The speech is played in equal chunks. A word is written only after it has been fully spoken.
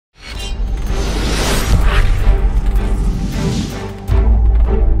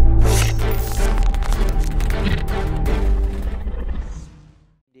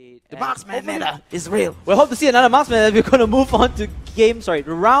marksman meta is real. We'll hope to see another marksman. We're going to move on to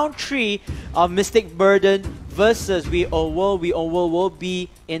round 3 of Mystic Burden versus We Own World. We Own World will be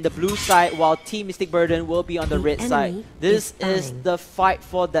in the blue side while Team Mystic Burden will be on the red side. This is the fight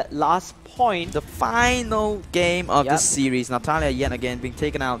for that last point. The final game of the series. Natalia yet again being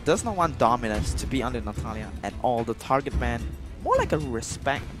taken out. Does not want dominance to be under Natalia at all. The target ban, more like a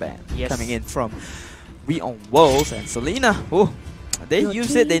respect ban coming in from We Own Worlds and Selena. Oh, they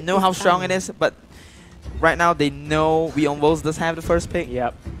use it, they know how strong it is, but right now they know We Own Worlds does have the first pick.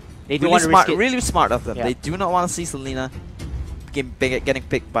 Yep. They really want to smart, risk it. really smart of them. Yep. They do not want to see Selena getting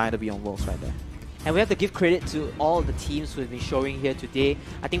picked by the We Own Worlds right there. And we have to give credit to all the teams who have been showing here today.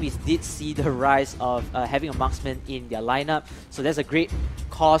 I think we did see the rise of having a marksman in their lineup. So that's a great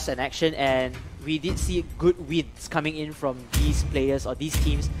cause and action. And we did see good wins coming in from these players or these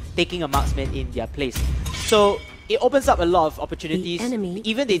teams taking a marksman in their place. So it opens up a lot of opportunities.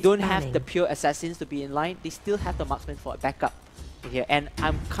 Even they don't have the pure assassins to be in line, they still have the marksman for a backup here. And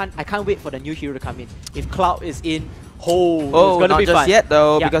I can't wait for the new hero to come in. If Cloud is in, it's gonna be fun. Not just yet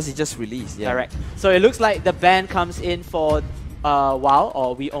though, because he just released. Yeah. Correct. So it looks like the ban comes in for WoW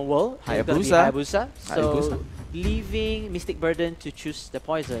or We Own World. Hayabusa. So leaving Mystic Burden to choose the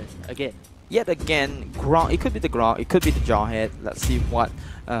poison again. Yet again, Grog. It could be the Grog. It could be the Jawhead. Let's see what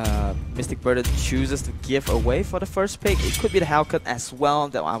Mystic Burden chooses to give away for the first pick. It could be the Hellcat as well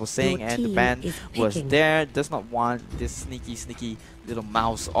that I was saying, and the ban was there. Does not want this sneaky little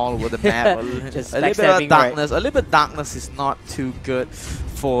mouse all over the map. a little bit of darkness. A little bit of darkness is not too good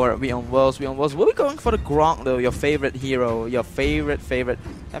for We Own Worlds. We Own Worlds. We'll be going for the Grog though. Your favorite hero. Your favorite.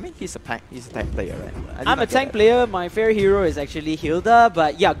 I mean, he's a tank player, right? I'm a tank player. My favorite hero is actually Hilda,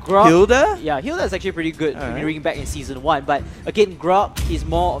 but yeah, Grog. Hilda? Yeah, Hilda is actually pretty good. Bringing back in season 1, but again, Grog is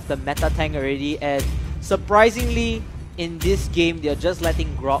more of the meta tank already, and surprisingly, in this game, they're just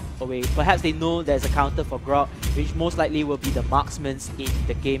letting Grog away. Perhaps they know there's a counter for Grog, which most likely will be the marksmans in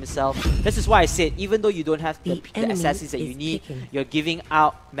the game itself. This is why I said, even though you don't have the assassins that you need, you're giving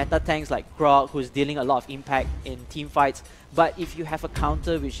out meta tanks like Grog, who's dealing a lot of impact in team fights. But if you have a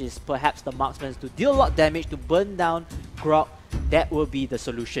counter, which is perhaps the marksman to deal a lot of damage, to burn down Grog, that will be the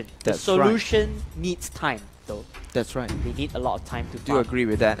solution. The solution needs time, though. That's right. They need a lot of time to do agree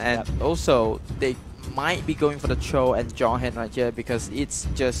with that. And also, they might be going for the Cho and Jawhead right here because it's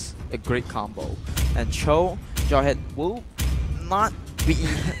just a great combo. And Cho, Jawhead will not be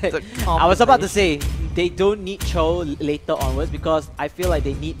the combo. I was about to say, they don't need Cho later onwards because I feel like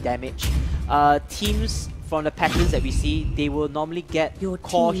they need damage. Teams from the patterns that we see, they will normally get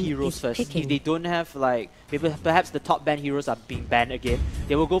core heroes first. If they don't have like, perhaps the top banned heroes are being banned again,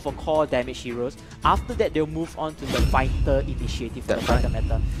 they will go for core damage heroes. After that, they'll move on to the fighter initiative for the fighter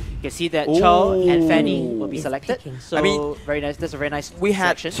meta. You can see that Cho and Fanny will be selected. So I mean, very nice. That's a very nice We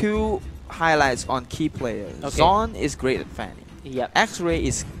had selection. 2 highlights on key players. Zon is great at Fanny. Yep. X-Ray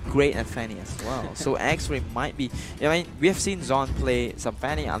is great at Fanny as well. So X-Ray might be... I mean, we have seen Zon play some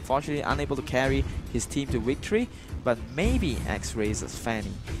Fanny, unfortunately unable to carry his team to victory. But maybe X-Ray's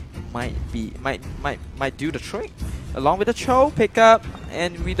Fanny might do the trick. Along with the Cho pickup,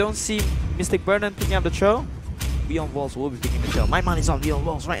 and we don't see Mystic Burden picking up the Cho. We Own Worlds will be picking the Cho. My money's on We Own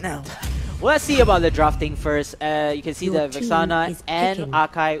Worlds right now. Well, let's see about the drafting first. You can see that Vexana and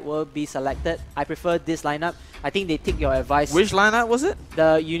Arkai will be selected. I prefer this lineup. I think they take your advice. Which lineup was it?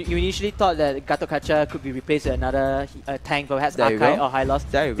 You initially thought that Gatokacha could be replaced with another tank, perhaps Arkai or Hylos.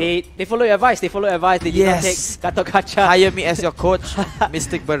 They follow your advice. They did not take Gatokacha. Hire me as your coach,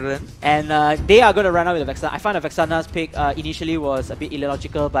 Mystic Burden. And they are going to run out with the Vexana. I find the Vexana's pick initially was a bit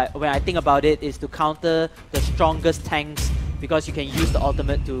illogical, but when I think about it, is to counter the strongest tanks, because you can use the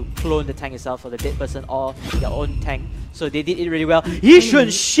ultimate to clone the tank itself for the dead person or your own tank. So they did it really well. Yixuan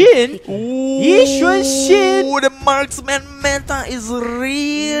Xin! Yixuan Xin! The marksman meta is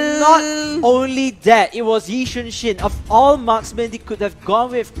real! Not only that, it was Yixuan Xin. Of all marksmen, they could have gone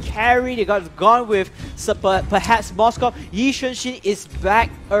with Carry, they could have gone with perhaps Moskov. Yixuan Xin is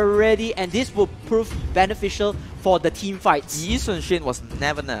back already, and this will prove beneficial for the team fights. Yixuan Xin was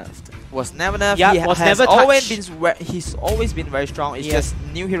never nerfed. He's always been very strong. It's just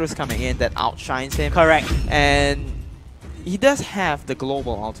new heroes coming in that outshines him. Correct. And he does have the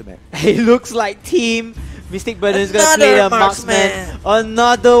global ultimate. It looks like Team Mystic Burden is going to play a marksman.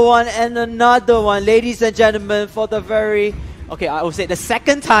 Another one and another one. Ladies and gentlemen, for the very... Okay, I will say the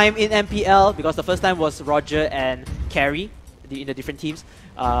second time in MPL, because the first time was Roger and Carry in the different teams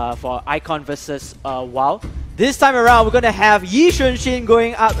for Icon versus WoW. This time around, we're going to have Yixuan Xin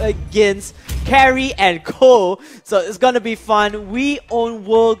going up against Carry and Co. So it's going to be fun. We Own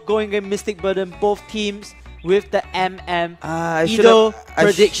World going against Mystic Burden. Both teams with the Edo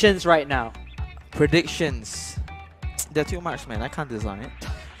predictions right now? Predictions. There are too much, man. I can't design it.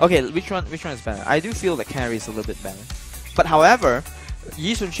 Okay, which one is better? I do feel that carry is a little bit better. But however,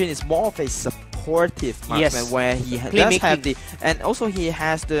 Yi Sun-shin is more of a supportive marksman where he does have the, and also he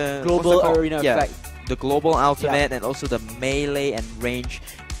has the global arena effect. The global ultimate and also the melee and range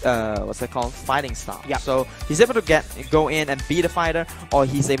what's that called, fighting style. So he's able to go in and be the fighter, or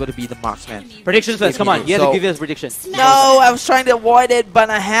he's able to be the marksman. Predictions first, come on, you have to give us predictions. No, I was trying to avoid it, but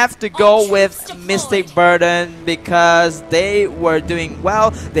I have to go with Mystic Burden because they were doing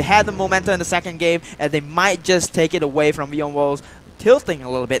well. They had the momentum in the second game, and they might just take it away from Beyond Worlds, tilting a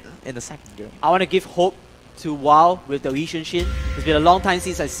little bit in the second game. I want to give hope to WoW with the Yi Sun-shin. It's been a long time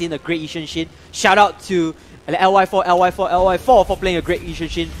since I've seen a great Yi Sun-shin. Shout out to LY4 for playing a great Yi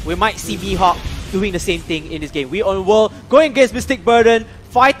Sun-shin. We might see Mihawk doing the same thing in this game. We on World going against Mystic Burden,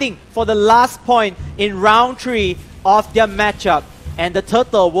 fighting for the last point in round 3 of their matchup. And the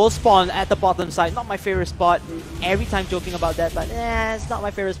turtle will spawn at the bottom side. Not my favorite spot. Every time joking about that, but it's not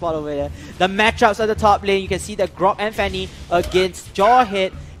my favorite spot over there. The matchups at the top lane, you can see that Grok and Fanny against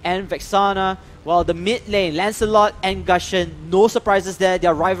Jawhead and Vexana. While the mid lane, Lancelot and Gushen, no surprises there.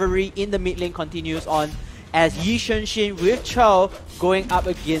 Their rivalry in the mid lane continues on as Yi Sun-shin with Cho going up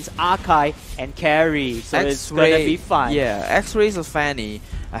against Arkai and Carry. So it's gonna be fun. Yeah, X-Rays of Fanny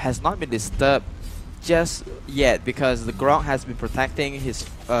has not been disturbed just yet because the Grok has been protecting his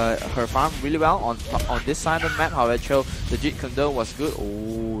her farm really well on this side of the map. However, Cho, the Jeet Kune was good.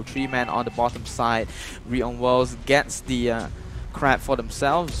 Oh, 3-man on the bottom side. Reon Worlds gets the crap for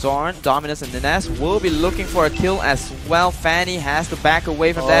themselves. Zorn, Dominus, and Nines will be looking for a kill as well. Fanny has to back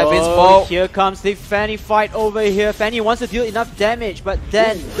away from that. Winspo. Here comes the Fanny fight over here. Fanny wants to deal enough damage, but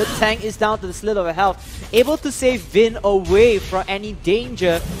then the tank is down to the slit of a health. Able to save Vin away from any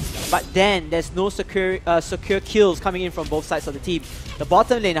danger, but then there's no secure kills coming in from both sides of the team. The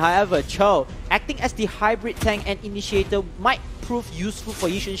bottom lane, however, Cho, acting as the hybrid tank and initiator, might prove useful for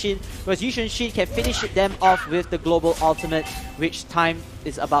Yi Sun-shin, because Yi Sun-shin can finish them off with the global ultimate, which time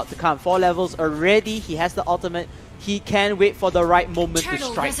is about to come. 4 levels already, he has the ultimate. He can wait for the right moment to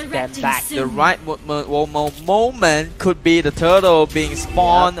strike them back. The right moment could be the turtle being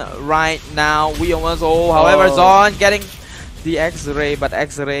spawned right now. We almost, however, Zorn getting the X-Ray, but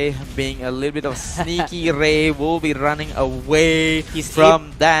X-Ray being a little bit of sneaky ray will be running away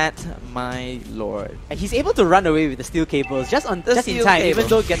from that, my lord. And he's able to run away with the steel cables just in time, even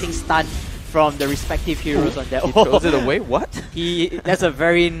though getting stunned from the respective heroes on that. He throws it away? What? That's a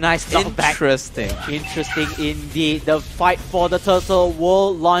very nice knockback. Interesting indeed. The fight for the turtle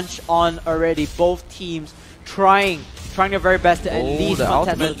will launch on already. Both teams trying their very best to at least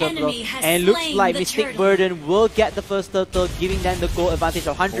contest the turtle. And it looks like Mystic Burden will get the first turtle, giving them the goal advantage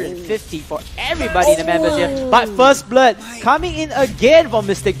of 150 for everybody in the members here. But first blood coming in again for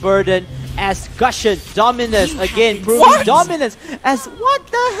Mystic Burden as Gushen Dominus again proving dominance as what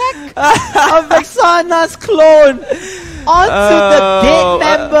the heck? Vexana's clone onto the dead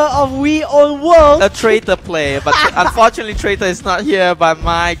member of We Own World. A Traitor play, but unfortunately Traitor is not here, but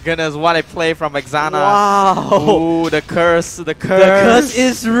my goodness, what a play from Vexana. Wow. Ooh, the curse. The curse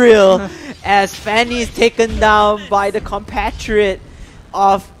is real as Fanny is taken down by the compatriot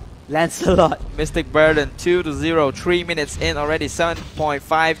of Lancelot. Mystic Burden 2-0, 3 minutes in already,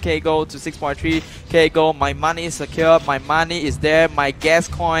 7.5k gold to 6.3k gold. My money is secured, my money is there, my gas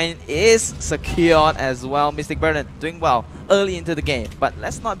coin is secured as well. Mystic Burden doing well early into the game, but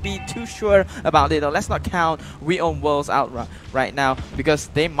let's not be too sure about it, or let's not count We Own Worlds out right now, because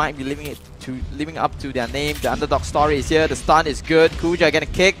they might be living up to their name. The underdog story is here, the stun is good, Kuja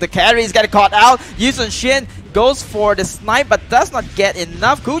getting kicked, the carry is getting caught out. Yi Sun-shin goes for the snipe but does not get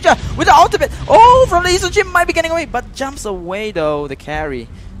enough. Kuja with the ultimate, from the Yi Sun-shin might be getting away, but jumps away though. The carry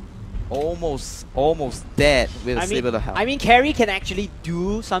almost dead with a sliver of health. I mean, carry can actually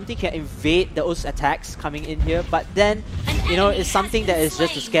do something, can evade those attacks coming in here, but then, you know, it's something that is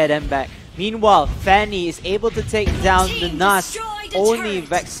just to scare them back. Meanwhile, Fanny is able to take down the Nas. Only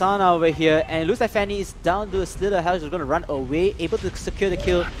Vexana over here, and it looks like Fanny is down to a slit of health. She's going to run away, able to secure the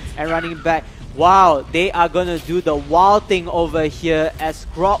kill and running back. Wow, they are going to do the wild thing over here as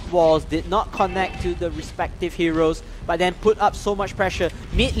Grok walls did not connect to the respective heroes, but then put up so much pressure.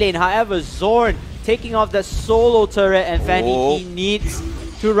 Mid lane, however, Zorn taking off the solo turret, and Fanny, he needs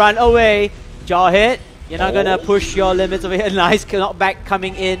to run away. Jawhead, you're not going to push your limits over here. Nice knockback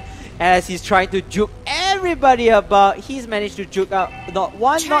coming in as he's trying to juke everybody about. He's managed to juke out not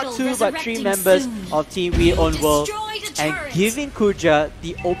one, not two, but 3 members of Team We Own World. and giving Kuja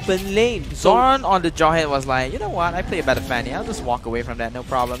the open lane. Zorn on the Jawhead was like, you know what, I play a better Fanny, I'll just walk away from that, no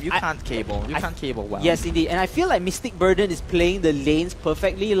problem. You can't cable, you can't cable well. Yes, indeed. And I feel like Mystic Burden is playing the lanes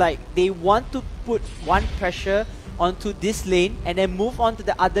perfectly. Like, they want to put one pressure onto this lane and then move on to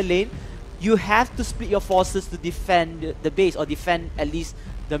the other lane. You have to split your forces to defend the base, or defend at least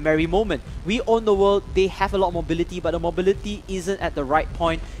the merry moment. We own the world, they have a lot of mobility, but the mobility isn't at the right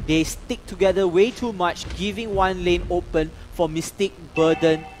point. They stick together way too much, giving one lane open for Mystic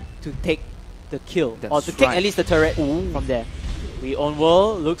Burden to take the kill. Or to take at least the turret from there. We own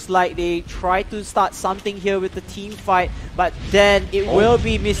world, looks like they try to start something here with the team fight, but then it will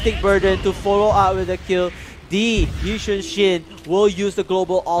be Mystic Burden to follow up with the kill. The Yushin Shin will use the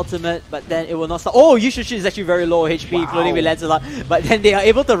global ultimate, but then it will not stop. Oh, Yushin Shin is actually very low HP, including with Lancelot, but then they are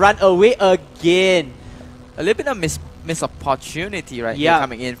able to run away again. A little bit of miss opportunity right here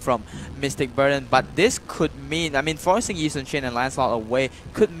coming in from Mystic Burden, but this could mean, I mean, forcing Yushin Shin and Lancelot away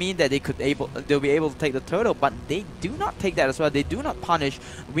could mean that they'll be able to take the turtle, but they do not take that as well. They do not punish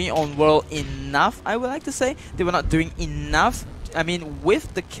We Own World enough, I would like to say. They were not doing enough. I mean,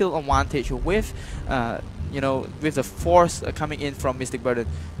 with the kill advantage, with you know, with the force coming in from Mystic Burden,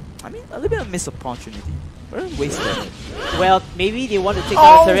 I mean, a little bit of missed opportunity. Very wasted. Well, maybe they want to take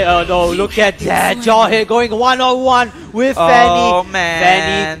down the turret. Oh no, look at that. Jawhead going one-on-one with Fanny. Oh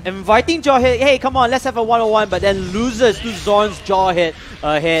man. Fanny inviting Jawhead, hey, come on, let's have a one-on-one, but then loses to Zorn's Jawhead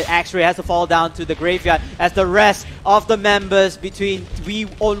ahead. X-Ray has to fall down to the graveyard as the rest of the members between We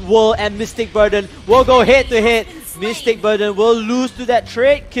Own World and Mystic Burden will go head-to-head. Mystic Burden will lose to that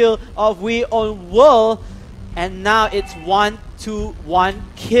trade kill of We Own World. And now it's 1-2-1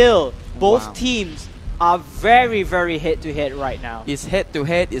 kill. Both teams are very, very head-to-head right now. It's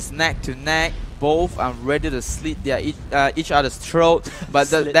head-to-head, it's neck-to-neck. Both are ready to slit their each other's throat. But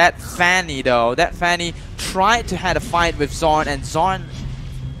that Fanny though, that Fanny tried to have a fight with Zorn, and Zorn,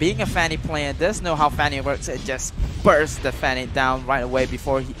 being a Fanny player, does know how Fanny works. It just bursts the Fanny down right away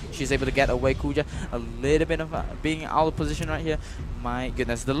before she's able to get away. Kuja, a little bit of being out of position right here. My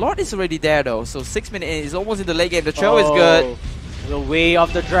goodness, the Lord is already there though, so 6 minutes in, is almost in the late game. The show is good. The way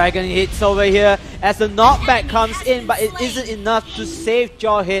of the dragon hits over here as the knockback comes in, but it isn't enough to save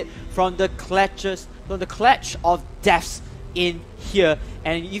Jawhead from the clutches, from the clutch of deaths in here.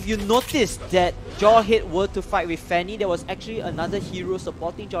 And if you notice that Jawhead were to fight with Fanny, there was actually another hero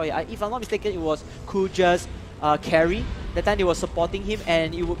supporting Jawhead. If I'm not mistaken, it was Kuja's carry. That time they were supporting him,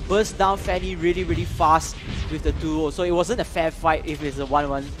 and it would burst down Fanny really, really fast with the duo. So it wasn't a fair fight if it's a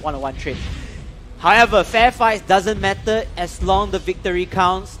one-on-one trade. However, fair fights doesn't matter as long the victory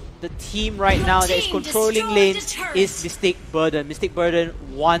counts. The team right now that is controlling lanes is Mystic Burden. Mystic Burden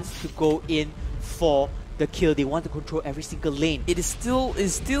wants to go in for the kill. They want to control every single lane. It is still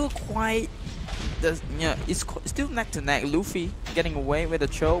quite it's still neck to neck. Luffy getting away with the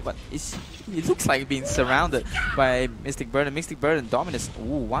Cho, but it looks like being surrounded by Mystic Burden. Mystic Burden dominance.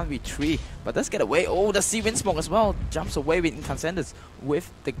 Ooh, 1v3, but does get away. Oh, the Sea Wind Smoke as well. Jumps away with Incandescence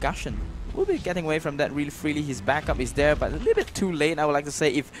with the Gushen. Will be getting away from that really freely. His backup is there, but a little bit too late, I would like to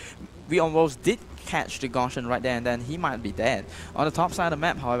say. If We Own World did catch the Gushen right there and then, he might be dead. On the top side of the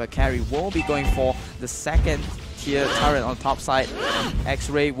map, however, Carry will be going for the second tier Tyrant on the top side.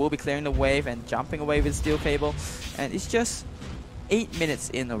 X-Ray will be clearing the wave and jumping away with Steel Cable. And it's just 8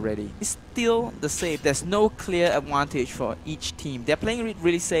 minutes in already. It's still the same. There's no clear advantage for each team. They're playing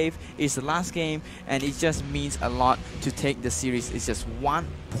really safe. It's the last game, and it just means a lot to take the series. It's just 1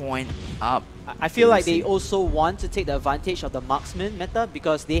 point up. I feel like they also want to take the advantage of the marksman meta,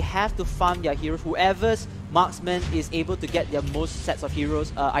 because they have to farm their heroes. Whoever's marksman is able to get their most sets of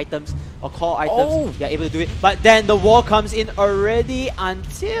heroes items or core items, they're able to do it. But then the wall comes in already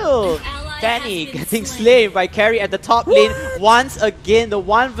until Fanny getting slain by Carry at the top lane. Once again, the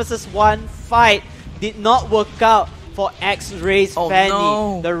 1 versus 1 fight did not work out for X-Ray's Fanny.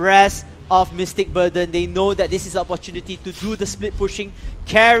 No. The rest of Mystic Burden, they know that this is an opportunity to do the split pushing.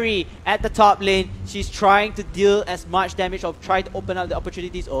 Carry at the top lane, she's trying to deal as much damage or try to open up the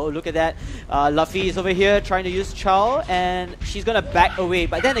opportunities. Oh, look at that. Luffy is over here trying to use Chow, and she's gonna back away.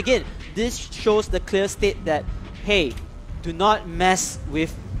 But then again, this shows the clear state that, hey, do not mess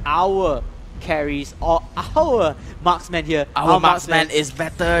with our carries or our marksman here. Our marksman is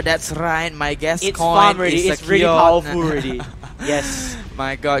better, that's right. My guess it's farm already, it's really powerful already. Yes.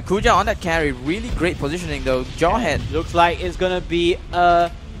 My god, Kuja on that carry, really great positioning though. Jawhead looks like it's gonna be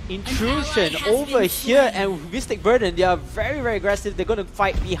a intrusion over here, and Mystic Burden, they are very, very aggressive. They're going to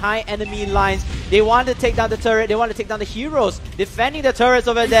fight behind enemy lines. They want to take down the turret. They want to take down the heroes. Defending the turrets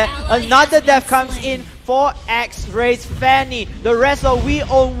over there. Another death comes in for X-Ray's Fanny. The rest of We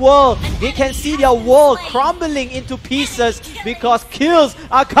Own World, they can see their world crumbling into pieces because kills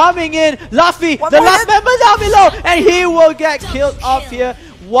are coming in. Luffy, the last member down below, and he will get killed off here.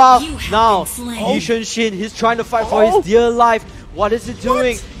 Wow, now Yi Shin, he's trying to fight for his dear life. What is he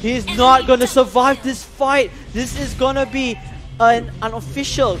doing? He's not gonna survive this fight. This is gonna be an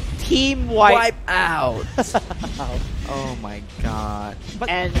unofficial team wipe out. Oh my god. But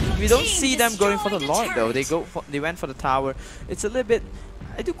and we don't see them going for the Lord though. They went for the tower. It's a little bit,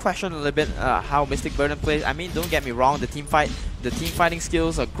 I do question a little bit how Mystic Burden plays. I mean, don't get me wrong, the team fighting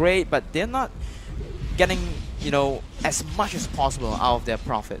skills are great, but they're not getting, you know, as much as possible out of their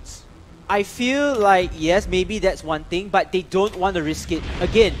profits. I feel like, yes, maybe that's one thing, but they don't want to risk it.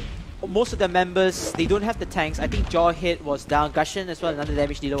 Again, most of the members, they don't have the tanks. I think Jawhead was down, Gushen as well, another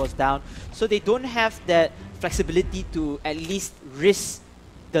damage dealer was down. So they don't have that flexibility to at least risk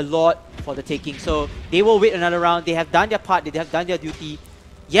the Lord for the taking. So they will wait another round. They have done their part, they have done their duty.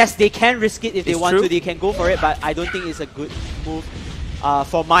 Yes, they can risk it if they want to, they can go for it, but I don't think it's a good move.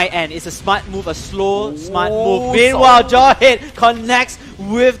 For my end, it's a smart move, a slow, smart move. Meanwhile, Jawhead connects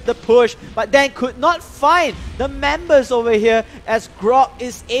with the push, but then could not find the members over here as Grok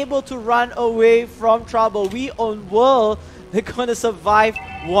is able to run away from trouble. We Own World, they're gonna survive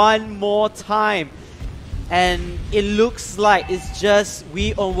one more time. And it looks like it's just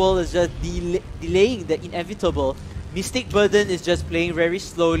We Own World is just delaying the inevitable. Mystic Burden is just playing very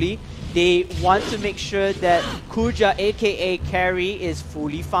slowly. They want to make sure that Kuja, aka Carry, is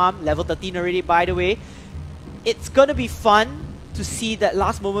fully farmed, level 13 already by the way. It's gonna be fun to see that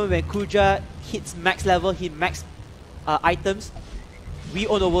last moment when Kuja hits max level, hit max items. We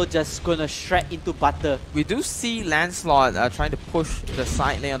Own the World just gonna shred into butter. We do see Lancelot trying to push the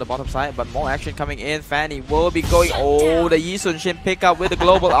side lane on the bottom side, but more action coming in. Fanny will be going. Oh, the Yi Shin pick up with the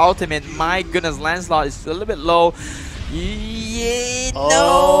global ultimate. My goodness, Lancelot is a little bit low. Yeah,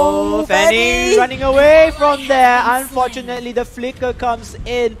 no, Fanny running away from there. Unfortunately, the flicker comes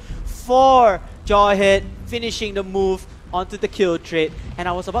in for Jawhead, finishing the move onto the kill trade. And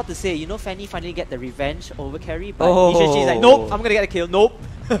I was about to say, you know, Fanny finally get the revenge over Carry, but she's like, nope, I'm gonna get a kill. Nope.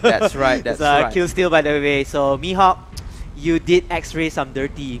 That's right. That's right. Kill steal by the way. So Mihawk, you did X-ray some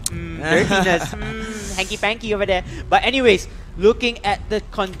dirtiness, hanky panky over there. But anyways, looking at the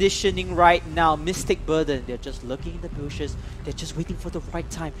conditioning right now, Mystic Burden, they're just looking in the bushes. They're just waiting for the right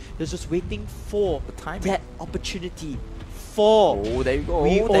time. They're just waiting for the time, that opportunity. Oh, there you go.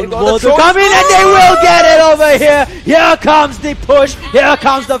 We Own World to come in, and they will get it over here. Here comes the push. Here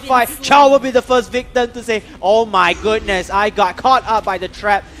comes the fight. Chow will be the first victim to say, oh my goodness, I got caught up by the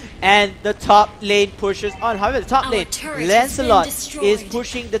trap. And the top lane pushes on. However, the top lane, Lancelot is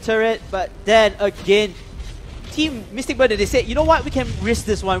pushing the turret, but then again, Team Mystic Burden, they said, you know what, we can risk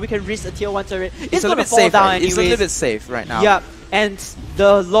this one. We can risk a tier 1 turret. It's going to fall down anyways. It's a little bit safe right now. Yeah, and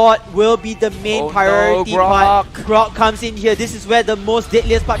the Lord will be the main priority part. Grok comes in here. This is where the most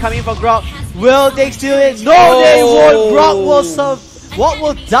deadliest part coming from Grok. Will they steal it? No, they won't. Grok will serve. What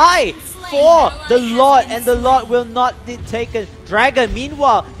will die for the Lord, and the Lord will not be taken. Dragon,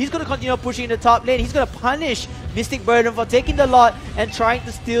 meanwhile, he's going to continue pushing the top lane. He's going to punish Mystic Burden for taking the Lord and trying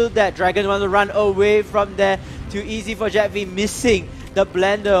to steal that. Dragon want to run away from there. Too easy for Jet V, missing the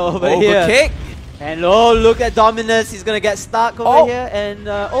blender over here. Kick. And oh, look at Dominus. He's going to get stuck over here. And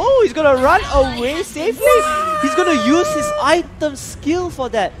he's going to run away safely. He's going to use his item skill for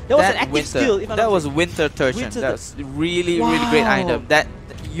that. That was an active skill. That was Winter Turchin. That's really great item. That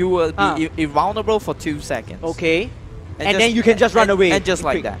you will be invulnerable for 2 seconds. Okay. And then you can just run away. And just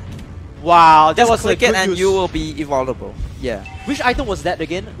like that. Wow, that was a good and you will be invulnerable. Yeah. Which item was that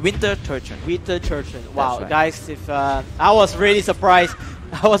again? Winter Turchin. Winter Turchin. Wow, right. Guys, if I was really surprised.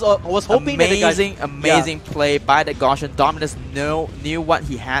 I was hoping amazing play by the Goshen. Dominus knew what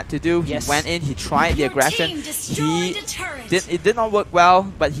he had to do. He went in, he tried the aggression. It did not work well,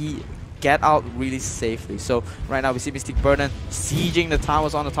 but he get out really safely. So right now we see Mystic Burden sieging the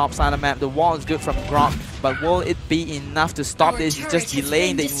towers on the top side of the map. The wall is good from Grok, but will it be enough to stop this? He's just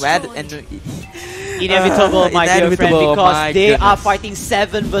delaying the inevitable, my dear friend, because they are fighting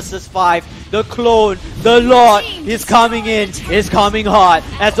 7 versus 5. The clone, the Lord is coming in, is coming hard,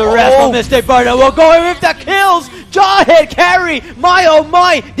 as the rest of Mystic Burden will go in with the kills. Jawhead, Carry, my oh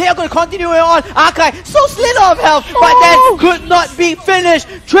my, they are going to continue on. Akai, so slither of health, but then could not be finished.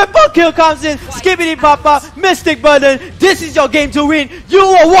 Triple kill comes in, skippity papa, Mystic Burden, this is your game to win. You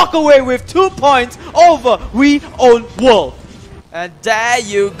will walk away with 2 points over We Own World. And there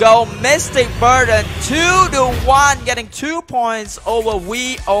you go, Mystic Burden 2-1, getting 2 points over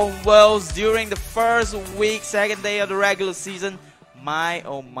We Own Worlds during the first week, second day of the regular season. My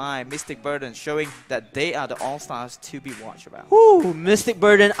oh my, Mystic Burden showing that they are the all-stars to be watched about. Woo, Mystic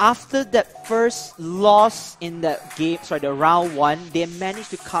Burden, after that first loss in that game, sorry, the round 1, they managed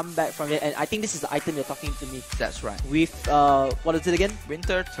to come back from it, and I think this is the item you're talking to me. That's right. With, what is it again?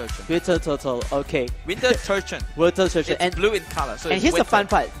 Winter Turtle. Winter Turtle, okay. Winter Turtle. Winter Turtle. It's blue in color, so and here's the fun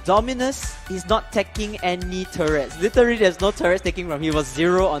part, Dominus is not taking any turrets. Literally there's no turrets taking from him, he was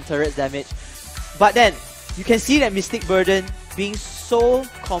 0 on turrets damage. But then, you can see that Mystic Burden being so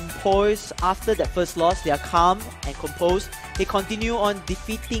composed after that first loss. They are calm and composed. They continue on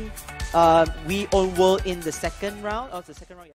defeating We Own World in the second round.